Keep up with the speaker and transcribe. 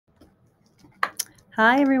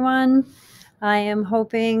Hi, everyone. I am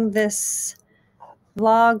hoping this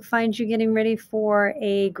vlog finds you getting ready for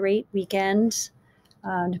a great weekend.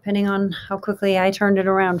 Depending on how quickly I turned it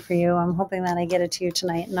around for you, I'm hoping that I get it to you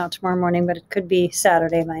tonight, not tomorrow morning, but it could be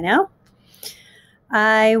Saturday by now.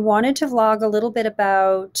 I wanted to vlog a little bit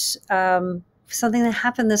about something that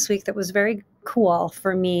happened this week that was very cool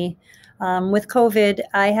for me. With COVID,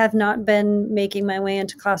 I have not been making my way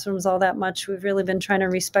into classrooms all that much. We've really been trying to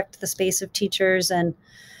respect the space of teachers and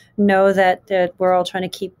know that we're all trying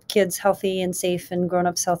to keep kids healthy and safe and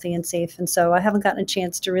grown-ups healthy and safe. And so I haven't gotten a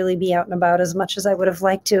chance to really be out and about as much as I would have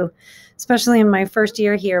liked to, especially in my first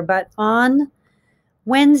year here. But on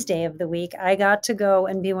Wednesday of the week, I got to go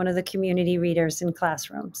and be one of the community readers in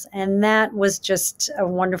classrooms. And that was just a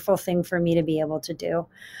wonderful thing for me to be able to do.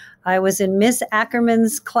 I was in Miss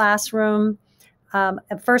Ackerman's classroom,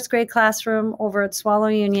 a first grade classroom over at Swallow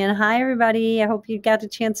Union. Hi, everybody. I hope you got a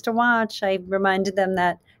chance to watch. I reminded them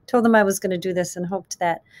told them I was going to do this and hoped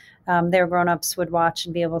that their grown-ups would watch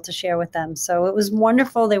and be able to share with them. So it was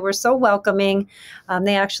wonderful. They were so welcoming.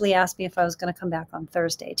 They actually asked me if I was going to come back on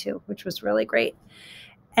Thursday too, which was really great.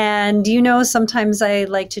 And sometimes I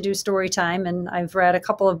like to do story time, and I've read a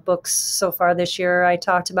couple of books so far this year. I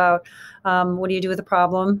talked about what do you do with a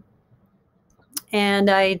problem? And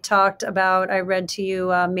I read to you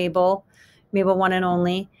Mabel One and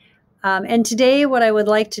Only. And today what I would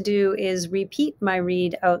like to do is repeat my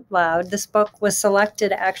read out loud. This book was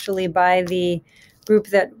selected actually by the group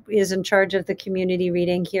that is in charge of the community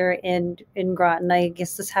reading here in Groton. I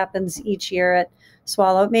guess this happens each year at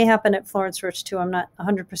Swallow. It may happen at Florence Roach too. I'm not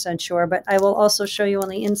 100% sure, but I will also show you on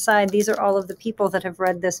the inside. These are all of the people that have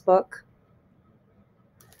read this book.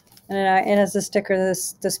 And it has a sticker.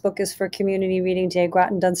 This book is for Community Reading Day,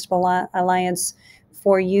 Groton Dunstable Alliance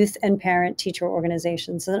for Youth and Parent Teacher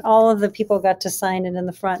Organizations. And all of the people got to sign it in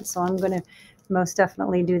the front. So I'm going to most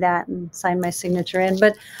definitely do that and sign my signature in.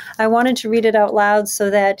 But I wanted to read it out loud so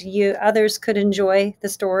that others could enjoy the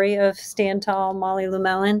story of Stand Tall, Molly Lou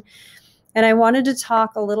Melon. And I wanted to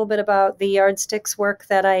talk a little bit about the yardsticks work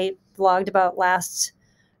that I vlogged about last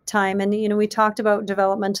time. And, we talked about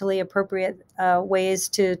developmentally appropriate ways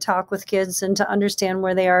to talk with kids and to understand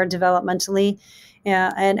where they are developmentally.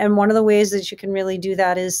 And one of the ways that you can really do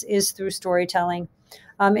that is through storytelling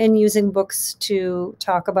and using books to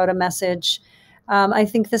talk about a message. I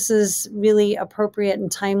think this is really appropriate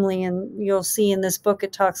and timely. And you'll see in this book,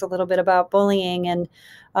 it talks a little bit about bullying, and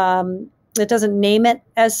it doesn't name it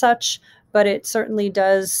as such, but it certainly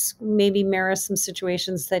does maybe mirror some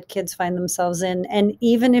situations that kids find themselves in. And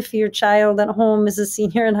even if your child at home is a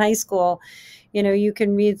senior in high school, you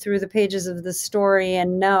can read through the pages of the story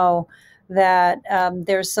and know that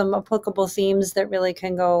there's some applicable themes that really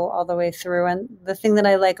can go all the way through. And the thing that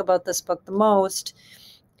I like about this book the most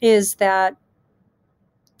is that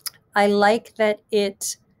I like that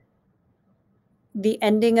the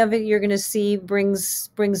ending of it, you're going to see, brings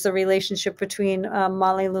the relationship between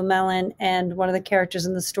Molly Lou Melon and one of the characters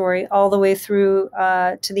in the story all the way through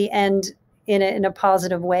to the end in a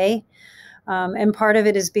positive way. And part of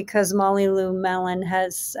it is because Molly Lou Melon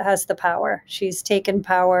has the power. She's taken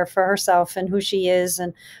power for herself and who she is.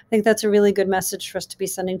 And I think that's a really good message for us to be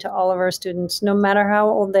sending to all of our students, no matter how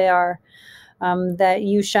old they are. That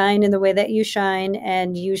you shine in the way that you shine,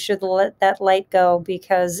 and you should let that light go,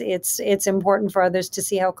 because it's important for others to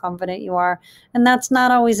see how confident you are. And that's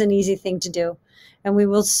not always an easy thing to do. And we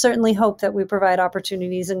will certainly hope that we provide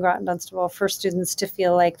opportunities in Groton Dunstable for students to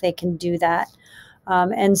feel like they can do that.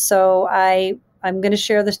 And so I'm going to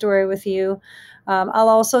share the story with you. I'll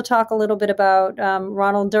also talk a little bit about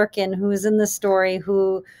Ronald Durkin, who is in the story,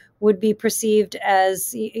 who would be perceived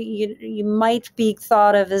as, you might be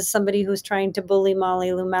thought of as somebody who's trying to bully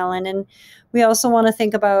Molly Lou Melon. And we also want to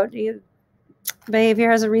think about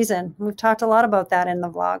behavior has a reason. We've talked a lot about that in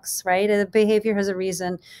the vlogs, right? The behavior has a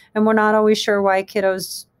reason, and we're not always sure why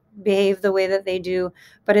kiddos behave the way that they do,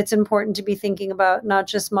 but it's important to be thinking about not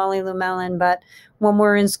just Molly Lou Melon, but when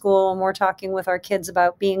we're in school and we're talking with our kids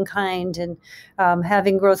about being kind and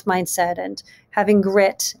having growth mindset and having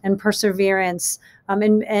grit and perseverance,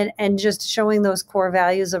 and just showing those core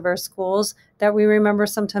values of our schools that we remember.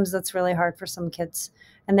 Sometimes that's really hard for some kids,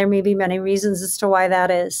 and there may be many reasons as to why that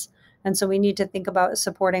is. And so we need to think about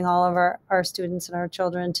supporting all of our students and our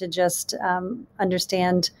children to just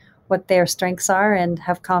understand what their strengths are and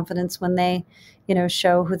have confidence when they,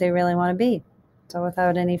 show who they really want to be. So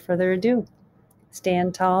without any further ado,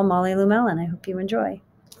 Stand Tall, Molly Lou Melon. I hope you enjoy.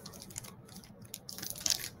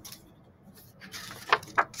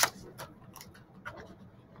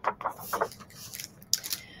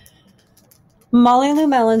 Molly Lou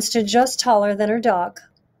Melon stood just taller than her dog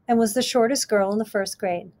and was the shortest girl in the first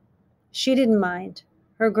grade. She didn't mind.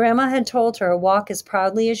 Her grandma had told her, walk as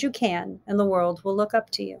proudly as you can, and the world will look up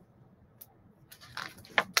to you.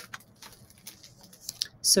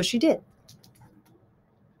 So she did.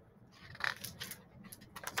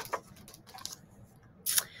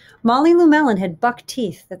 Molly Lou Melon had buck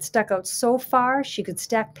teeth that stuck out so far she could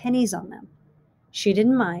stack pennies on them. She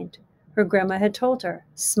didn't mind. Her grandma had told her,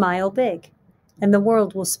 smile big, and the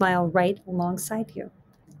world will smile right alongside you.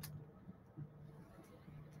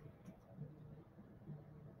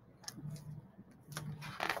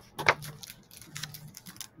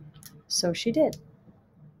 So she did.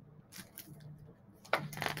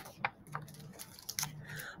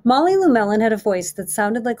 Molly Lou Melon had a voice that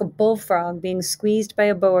sounded like a bullfrog being squeezed by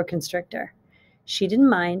a boa constrictor. She didn't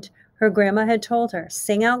mind. Her grandma had told her,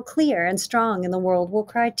 sing out clear and strong and the world will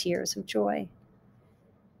cry tears of joy.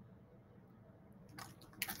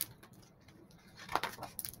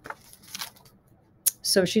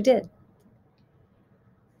 So she did.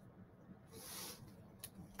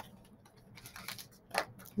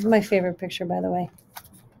 This is my favorite picture, by the way.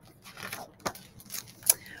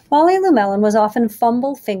 Molly Lou Melon was often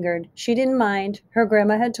fumble-fingered. She didn't mind. Her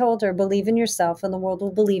grandma had told her, believe in yourself and the world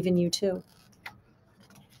will believe in you too.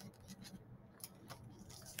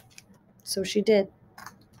 So she did.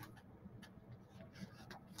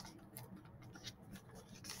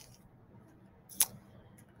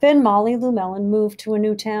 Then Molly Lou Melon moved to a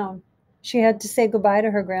new town. She had to say goodbye to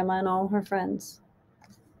her grandma and all her friends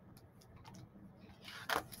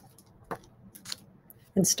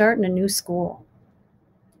and start in a new school.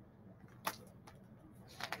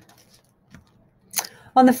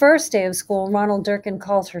 On the first day of school, Ronald Durkin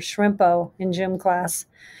called her Shrimpo in gym class.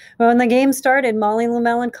 When the game started, Molly Lou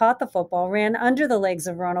Melon caught the football, ran under the legs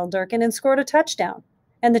of Ronald Durkin, and scored a touchdown.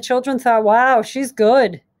 And the children thought, wow, she's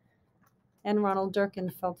good. And Ronald Durkin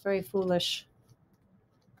felt very foolish.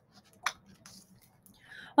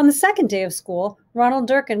 On the second day of school, Ronald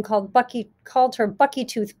Durkin called her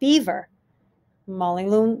Bucky-Tooth Beaver. Molly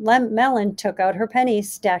Lou Melon took out her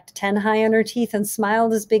pennies, stacked 10 high on her teeth, and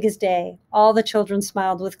smiled as big as day. All the children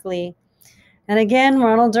smiled with glee. And again,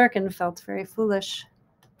 Ronald Durkin felt very foolish.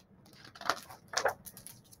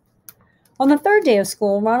 On the third day of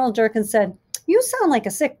school, Ronald Durkin said, you sound like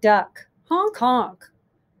a sick duck. Honk, honk.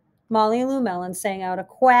 Molly Lou Melon sang out a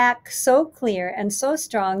quack so clear and so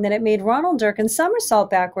strong that it made Ronald Durkin somersault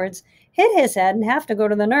backwards, hit his head, and have to go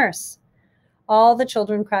to the nurse. All the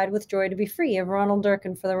children cried with joy to be free of Ronald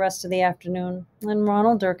Durkin for the rest of the afternoon, and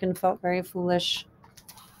Ronald Durkin felt very foolish.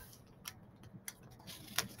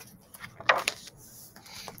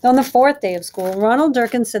 On the fourth day of school, Ronald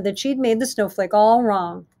Durkin said that she'd made the snowflake all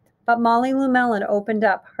wrong, but Molly Lou Melon opened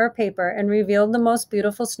up her paper and revealed the most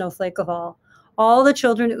beautiful snowflake of all. All the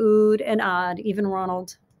children oohed and ahed, even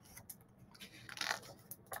Ronald.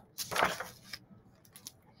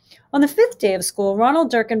 On the fifth day of school, Ronald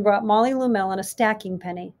Durkin brought Molly Lou Melon a stacking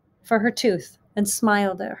penny for her tooth and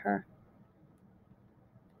smiled at her.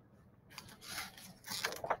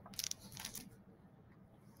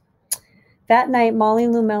 That night, Molly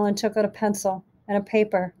Lou Melon took out a pencil and a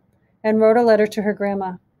paper and wrote a letter to her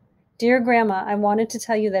grandma. Dear Grandma, I wanted to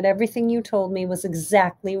tell you that everything you told me was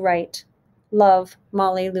exactly right. Love,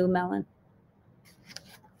 Molly Lou Melon.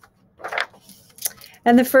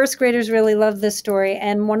 And the first graders really loved this story.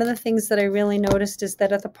 And one of the things that I really noticed is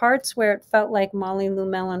that at the parts where it felt like Molly Lou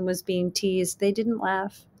Melon was being teased, they didn't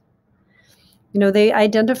laugh. You know, they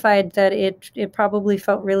identified that it probably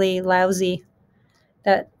felt really lousy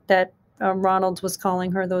that Ronald was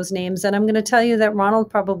calling her those names. And I'm going to tell you that Ronald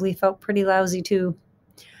probably felt pretty lousy too.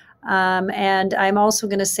 And I'm also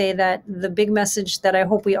going to say that the big message that I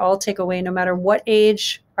hope we all take away, no matter what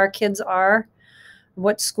age our kids are,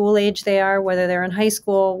 what school age they are, whether they're in high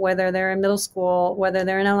school, whether they're in middle school, whether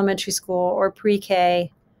they're in elementary school or pre-K,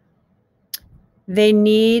 they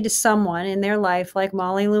need someone in their life like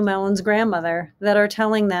Molly Lou Melon's grandmother that are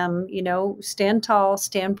telling them, you know, stand tall,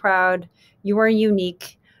 stand proud. You are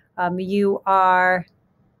unique. You are,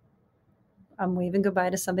 I'm waving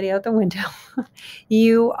goodbye to somebody out the window.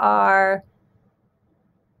 You are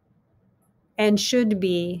and should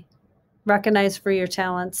be recognized for your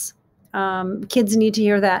talents. Kids need to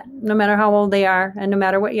hear that no matter how old they are and no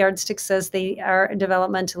matter what yardstick says they are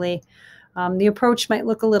developmentally. The approach might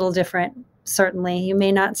look a little different, certainly. You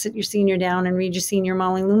may not sit your senior down and read your senior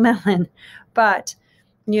Molly Lou Melon, but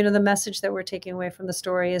you know, the message that we're taking away from the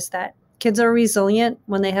story is that kids are resilient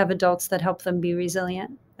when they have adults that help them be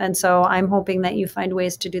resilient. And so I'm hoping that you find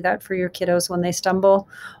ways to do that for your kiddos when they stumble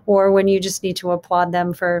or when you just need to applaud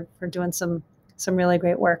them for doing some really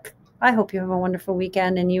great work. I hope you have a wonderful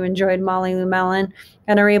weekend and you enjoyed Molly Lou Melon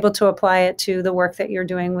and are able to apply it to the work that you're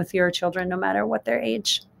doing with your children, no matter what their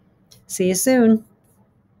age. See you soon.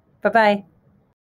 Bye-bye.